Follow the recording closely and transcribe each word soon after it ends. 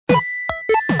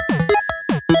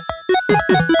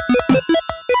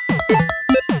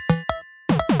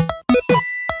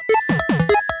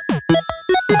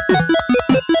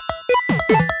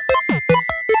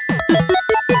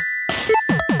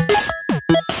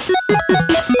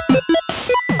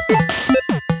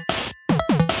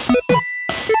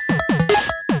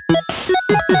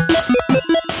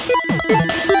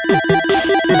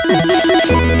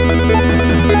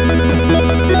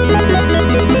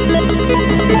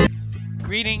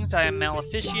Greetings, I am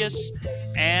Maleficious,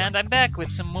 and I'm back with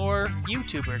some more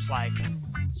YouTubers like.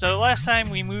 So last time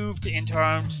we moved into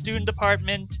our student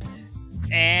apartment,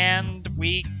 and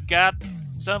we got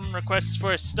some requests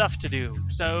for stuff to do.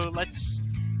 So let's...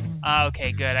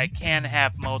 okay, good, I can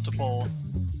have multiple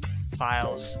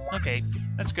files. Okay,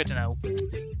 that's good to know.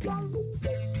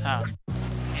 Huh.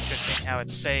 Interesting how it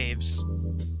saves.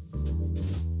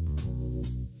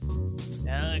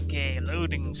 Okay,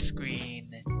 loading screen.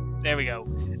 There we go.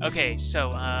 Okay,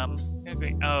 so,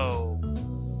 oh.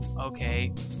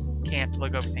 Okay. Can't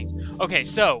look over things. Okay,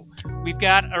 so, we've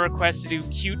got a request to do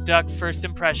Cute Duck first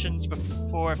impressions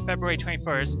before February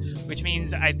 21st, which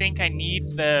means I think I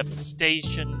need the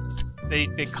station,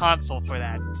 the console for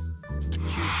that.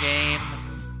 Choose game.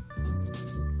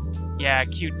 Yeah,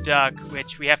 Cute Duck,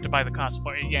 which we have to buy the console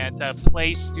for. Yeah, it's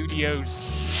Play Studios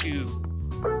 2.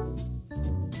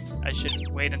 I should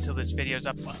wait until this video's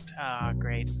uploaded. Ah,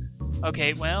 great.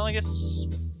 Okay, well, I guess,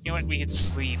 you know what, we could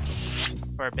sleep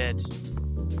for a bit.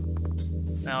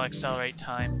 That'll accelerate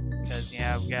time, because,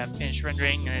 yeah, we gotta finish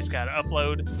rendering, and it's gotta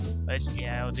upload. But,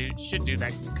 yeah, should do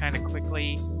that kind of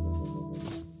quickly.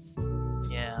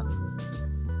 Yeah.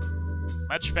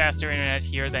 Much faster internet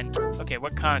here than... Okay,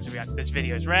 what comments have we got? This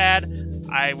video is rad.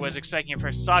 I was expecting it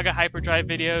for Saga Hyperdrive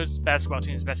videos. Basketball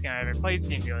team is the best game I've ever played.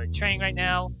 Seems to be really training right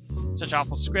now. Such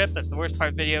awful script. That's the worst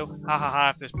part of the video. Ha ha ha,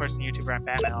 if this person YouTuber and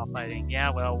Batman all fighting. Yeah,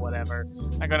 well, whatever.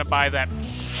 I'm gonna buy that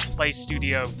Play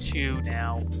Studio 2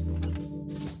 now.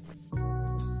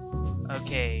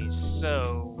 Okay,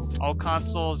 so... all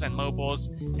consoles and mobiles.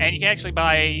 And you can actually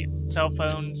buy cell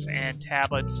phones and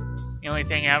tablets. The only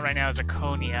thing out right now is a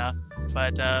Konya.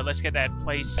 But let's get that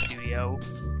Play Studio.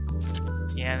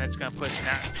 Yeah, that's gonna put us in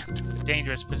a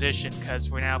dangerous position because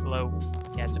we're now below.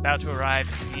 Yeah, it's about to arrive.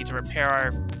 We need to repair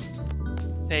our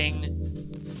thing.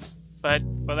 But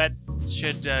well, that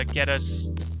should get us,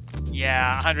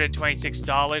 yeah,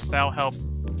 $126. That'll help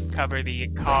cover the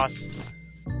cost.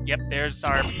 Yep, there's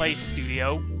our Play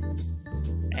Studio,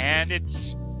 and it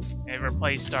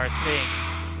replaced our thing.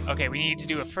 Okay, we need to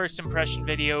do a first impression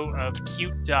video of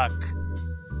Cute Duck,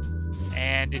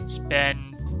 and it's been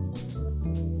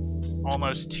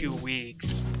almost 2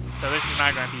 weeks, so this is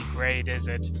not going to be great, is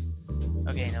it?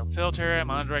 Okay, no filter,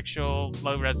 monodirectional,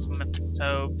 low res,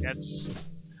 so that's...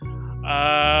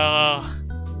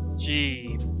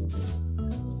 gee.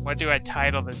 What do I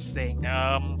title this thing?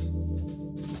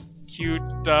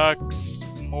 Cute Ducks,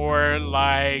 more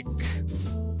like...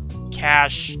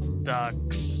 Cash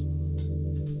Ducks.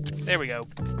 There we go.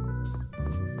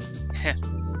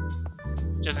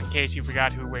 Just in case you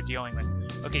forgot who we're dealing with.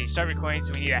 Okay, start recording,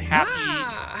 so we need a happy...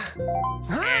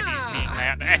 And he's being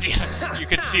mad. And you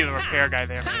can see the repair guy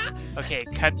there. Okay,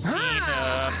 cutscene,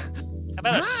 how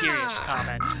about a serious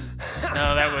comment?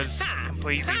 No, that was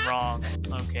completely wrong.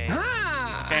 Okay.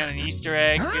 Found an Easter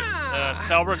egg.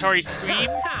 Celebratory scream?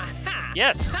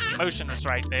 Yes, the emotion is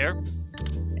right there.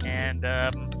 And,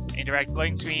 indirect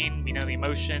loading screen, we know the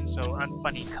emotion, so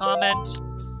unfunny comment.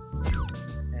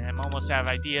 And I'm almost out of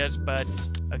ideas, but...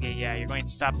 Okay, yeah, you're going to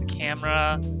stop the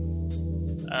camera.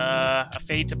 A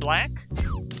fade to black?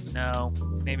 No.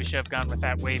 Maybe I should have gone with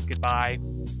that wave goodbye.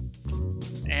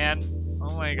 And,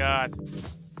 oh my god.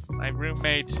 My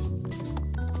roommate.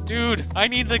 Dude, I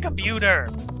need the computer!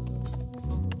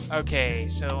 Okay,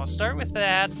 so I'll start with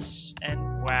that, and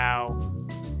wow.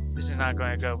 This is not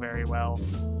going to go very well.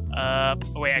 Oh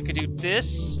wait, I could do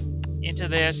this, into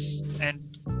this, and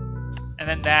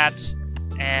then that,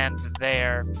 and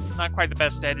there. Not quite the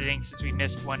best editing since we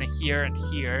missed one here and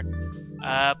here.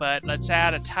 But let's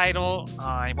add a title.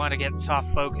 I want to get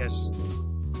soft focus.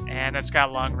 And that's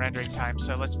got long rendering time,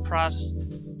 so let's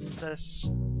process.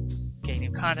 Okay,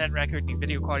 new content record, new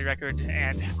video quality record,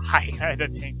 and high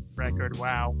editing record.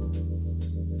 Wow.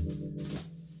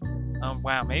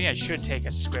 Wow, maybe I should take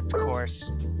a script course.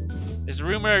 There's a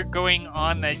rumor going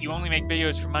on that you only make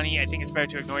videos for money. I think it's better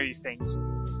to ignore these things.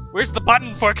 Where's the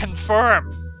button for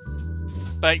confirm?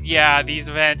 But yeah, these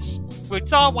events... We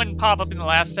saw one pop up in the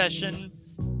last session.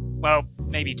 Well,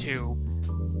 maybe two.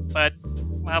 But,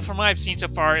 well, from what I've seen so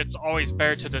far, it's always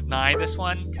better to deny this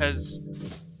one, because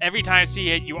every time I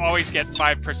see it, you always get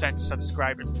 5%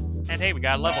 subscribers. And hey, we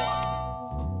got a level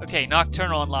up. Okay,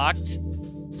 Nocturnal unlocked.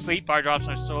 Sleep, bar drops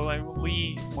are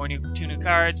slowly, two new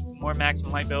cards, more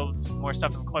maximum light builds, more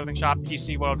stuff in the clothing shop,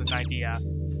 PC world, and idea.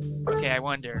 Okay, I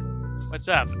wonder. What's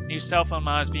up? New cell phone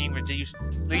mod is being released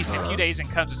in a few days and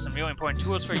comes with some really important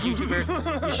tools for a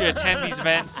YouTuber. You should attend these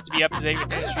events to be up to date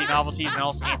with industry novelties and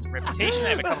also gain some reputation. I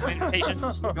have a couple of invitations.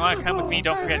 If you want to come with me,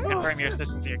 don't forget to confirm your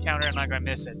assistance to your counter. I'm not going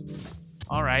to miss it.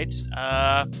 Alright,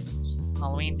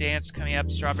 Halloween dance coming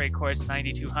up, Strawberry Course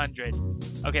 9200.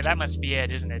 Okay, that must be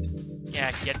it, isn't it?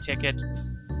 Yeah, get ticket.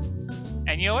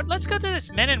 And you know what? Let's go to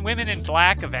this Men and Women in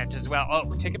Black event as well.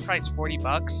 Oh, ticket price 40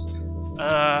 bucks.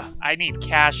 I need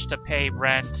cash to pay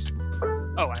rent.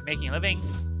 Oh, I'm making a living.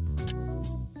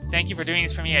 Thank you for doing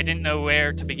this for me. I didn't know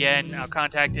where to begin. I'll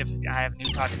contact if I have a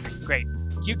new project. Great.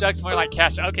 Cute ducks, more like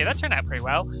cash. Okay, that turned out pretty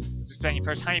well. This is your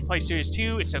first time you play Series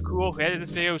 2. It's so cool. Who edited this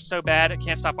video is so bad. I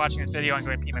can't stop watching this video. I'm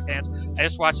going to pee my pants. I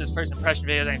just watched this first impression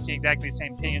videos. I can see exactly the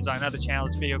same opinions on another channel.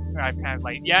 This video arrived kind of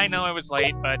late. Yeah, I know I was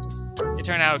late, but it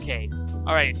turned out okay.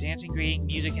 Alright, dancing, greeting,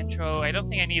 music intro. I don't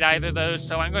think I need either of those,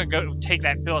 so I'm going to go take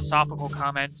that philosophical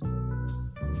comment.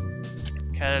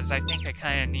 Because I think I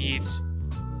kind of need...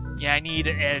 Yeah, I need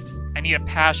a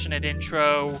passionate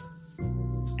intro.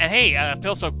 And hey,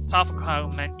 philosophical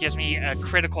comment gives me a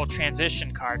critical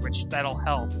transition card, which that'll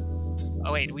help.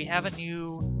 Oh wait, do we have a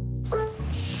new...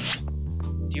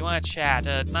 Do you want to chat?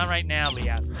 Not right now,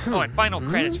 Leah. Oh, and final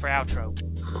credits for outro.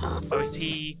 Oh, is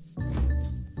he...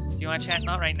 Do you want to chat?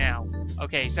 Not right now.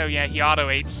 Okay, so yeah, he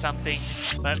auto-ate something,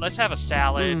 but let's have a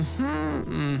salad.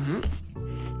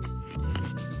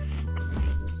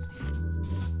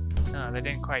 Oh, that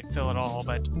didn't quite fill it all,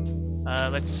 but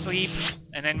let's sleep,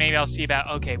 and then maybe I'll see about...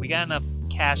 Okay, we got enough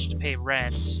cash to pay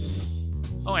rent.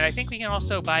 Oh, and I think we can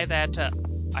also buy that,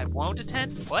 I won't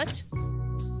attend? What?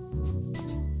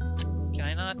 Can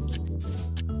I not?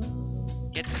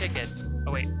 Get a ticket.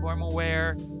 Oh wait, formal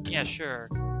wear? Yeah, sure.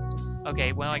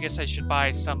 Okay, well, I guess I should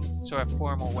buy some sort of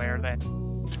formal wear then.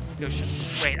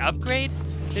 Wait, upgrade?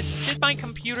 Did my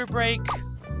computer break?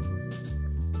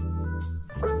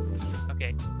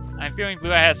 Okay. I'm feeling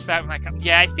blue. I had spat with my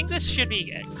Yeah, I think this should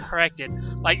be corrected.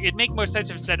 Like, it'd make more sense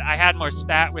if it said I had more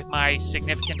spat with my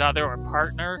significant other or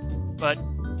partner, but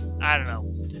I don't know.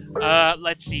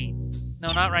 Let's see.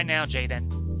 No, not right now,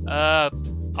 Jaden. I'll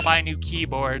buy a new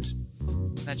keyboard.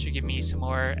 That should give me some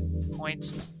more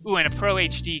points. Ooh, and a Pro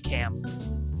HD cam.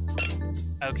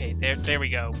 Okay, there we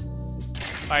go.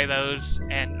 Buy those,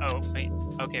 and oh, wait.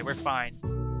 Okay, we're fine.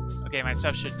 Okay, my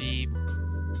stuff should be...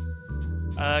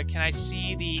 can I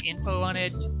see the info on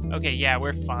it? Okay, yeah,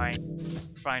 we're fine.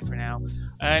 We're fine for now.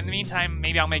 In the meantime,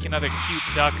 maybe I'll make another cute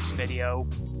ducks video.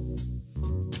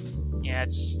 Yeah,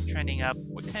 it's trending up.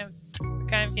 What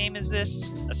kind of game is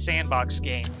this? A sandbox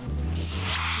game.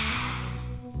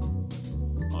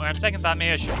 Well, on second thought,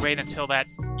 maybe I should wait until that...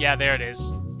 Yeah, there it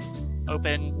is.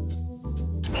 Open.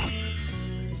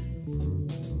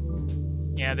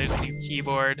 Yeah, there's a new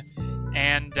keyboard.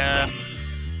 And,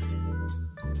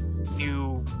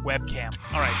 new webcam.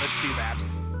 Alright, let's do that.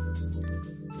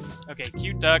 Okay,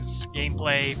 cute ducks,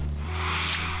 gameplay.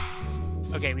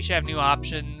 Okay, we should have new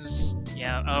options.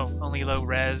 Yeah, oh, only low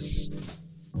res.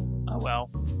 Oh well.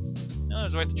 No, it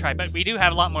was worth a try, but we do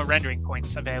have a lot more rendering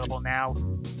points available now.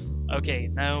 Okay,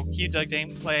 no, cute duck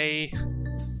gameplay.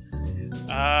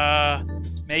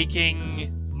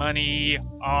 Making money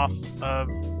off of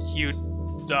cute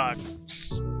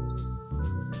ducks.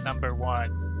 Number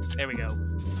 1. There we go.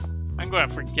 I'm going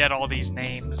to forget all these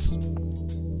names.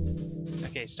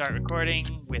 Okay, start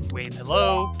recording with wave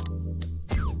hello.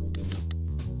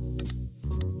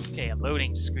 Okay, a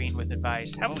loading screen with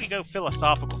advice. How about we go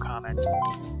philosophical comment?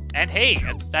 And hey,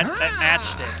 that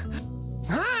matched it.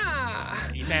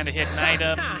 You found a hidden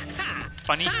item.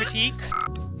 Funny critique?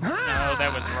 No,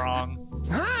 that was wrong.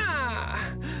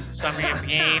 Summary of the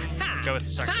game. Go with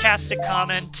sarcastic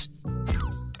comment.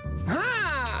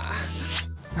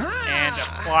 And a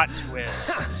plot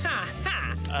twist.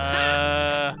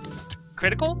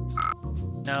 Critical?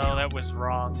 No, that was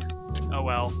wrong. Oh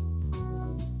well.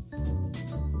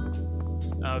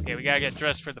 Okay, we gotta get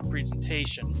dressed for the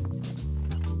presentation.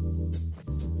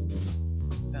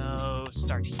 So,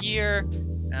 start here.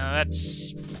 No,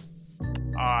 that's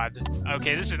odd.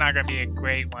 Okay, this is not gonna be a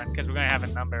great one, because we're gonna have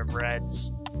a number of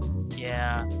reds.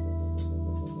 Yeah.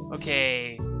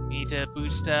 Okay, need to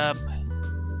boost up.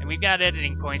 And we've got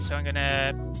editing points, so I'm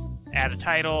gonna add a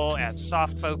title, add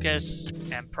soft focus,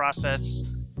 and process.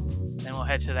 Then we'll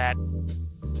head to that.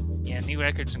 Yeah, new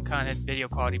records and content, video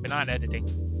quality, but not editing.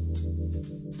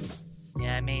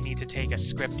 Yeah, I may need to take a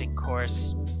scripting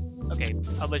course. Okay,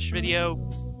 publish video.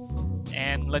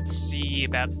 And let's see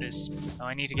about this. Oh,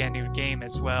 I need to get a new game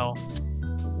as well.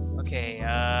 Okay,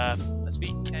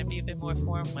 can I be a bit more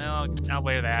formal? Well, I'll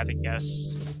wear that, I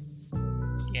guess.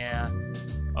 Yeah.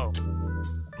 Oh.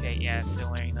 Okay, yeah,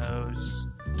 still wearing those.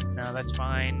 No, that's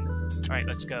fine. Alright,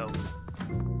 let's go.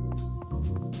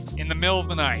 In the middle of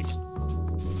the night.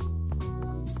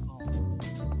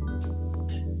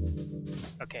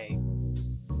 Okay.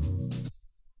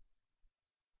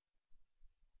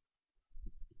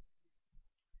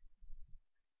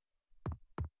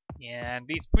 And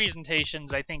these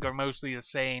presentations, I think, are mostly the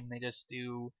same. They just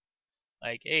do,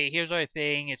 like, hey, here's our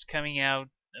thing, it's coming out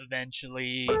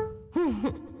eventually.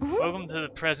 Welcome to the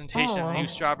presentation of the new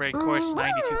Strawberry Course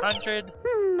 9200.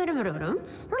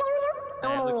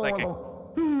 And it looks like a...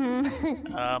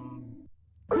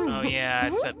 oh yeah,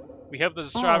 it's a... We hope that the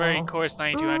Strawberry Course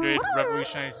 9200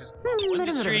 revolutionizes the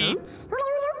industry.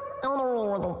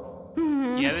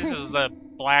 Yeah, this is a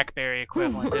BlackBerry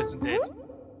equivalent, isn't it?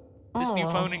 This new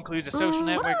phone includes a social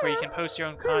network where you can post your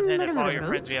own content and follow your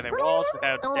friends via their walls,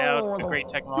 without doubt, a great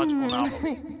technological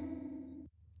novelty.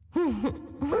 The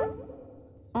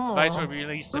device will be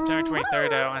released September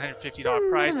 23rd at a $150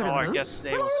 price. All our guests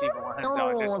today will receive a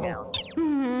 $100 discount.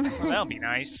 Well, that'll be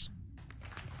nice.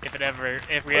 If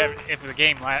the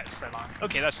game lasts that long.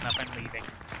 Okay, that's enough. I'm leaving.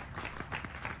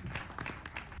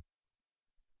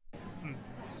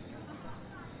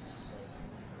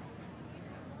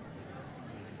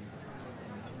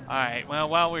 Alright, well,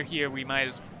 while we're here, we might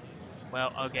as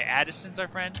well. Okay, Addison's our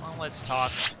friend. Well, let's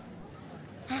talk.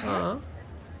 Huh?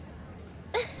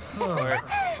 Where's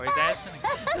Addison?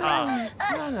 Oh.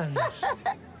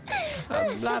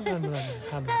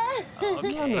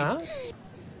 Okay.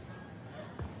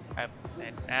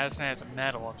 And Addison has a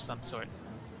medal of some sort. Is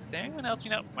there anyone else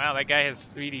you know? Wow, that guy has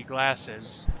 3D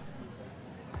glasses.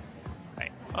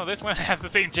 Right. Oh, this one has the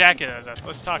same jacket as us.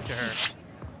 Let's talk to her.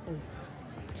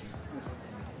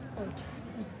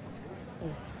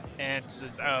 And it's,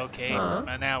 oh, okay,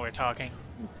 now we're talking.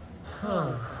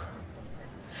 Or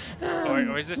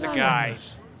is this a guy?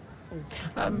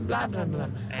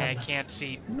 I can't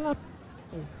see.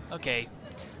 Okay.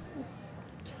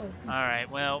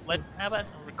 Alright, well, how about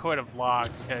record a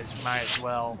vlog, because we might as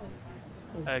well.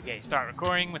 Okay, start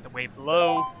recording with the wave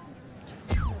below.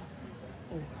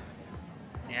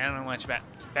 Yeah, I don't know much about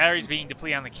batteries being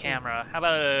depleted on the camera. How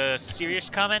about a serious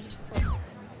comment?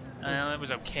 It was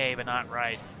okay, but not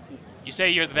right. You say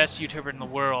you're the best YouTuber in the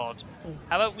world.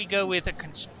 How about we go with a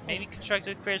maybe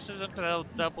constructive criticism, because that'll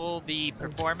double the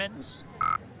performance?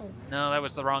 No, that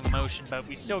was the wrong emotion, but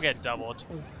we still get doubled.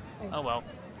 Oh well.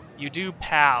 You do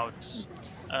pout.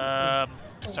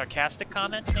 Sarcastic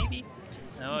comment, maybe?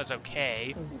 No, it's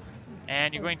okay.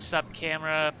 And you're going to stop the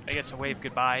camera, I guess a wave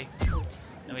goodbye.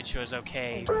 Which was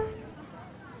okay.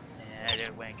 And I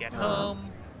didn't want to get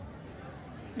home.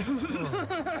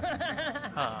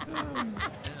 Huh. I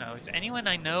don't know, is anyone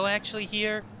I know actually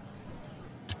here?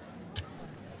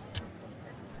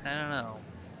 I don't know.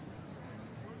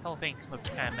 This whole thing looks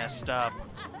kind of messed up.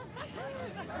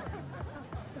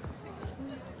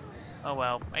 Oh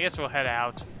well, I guess we'll head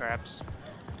out, perhaps.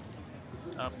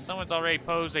 Someone's already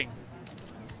posing.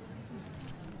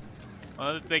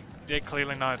 Well, they're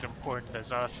clearly not as important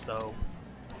as us, though.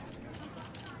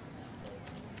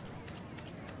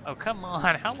 Oh, come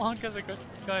on, how long is it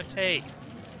gonna take?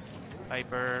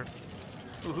 Piper.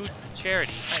 Ooh, who's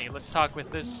Charity? Hey, let's talk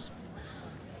with this.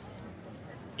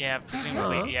 Yeah,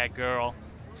 presumably, yeah, girl.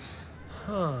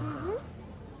 Blah,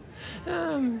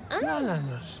 blah,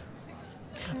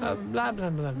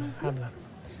 blah, blah, blah.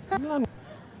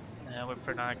 No,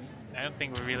 we're not. I don't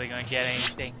think we're really gonna get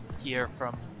anything here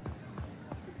from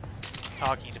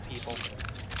talking to people.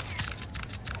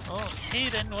 Oh,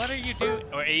 Hayden, what are you doing?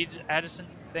 Or Addison,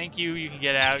 thank you. You can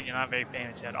get out. You're not very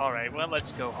famous yet. All right, well,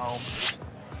 let's go home,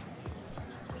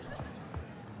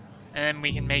 and then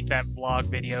we can make that vlog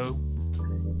video.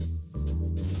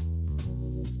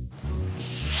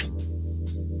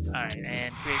 All right,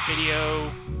 and create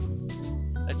video.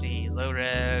 Let's see, low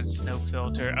res, no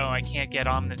filter. Oh, I can't get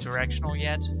omnidirectional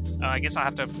yet. Oh, I guess I'll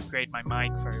have to upgrade my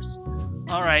mic first.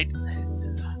 All right,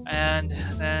 and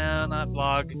not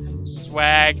vlog,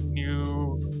 swag,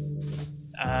 new,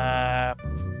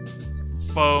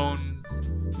 phone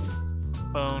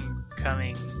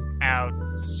coming out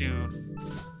soon.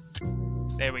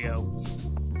 There we go.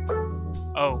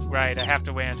 Oh, right, I have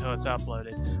to wait until it's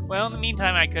uploaded. Well, in the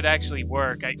meantime, I could actually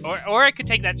work. Or I could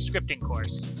take that scripting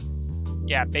course.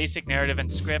 Yeah, basic narrative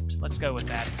and script. Let's go with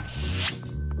that.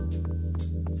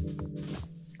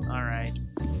 Alright.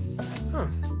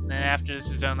 Then after this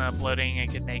is done uploading, I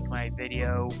could make my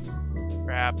video,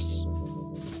 perhaps.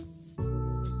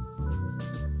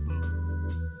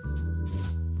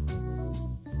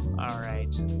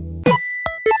 Alright.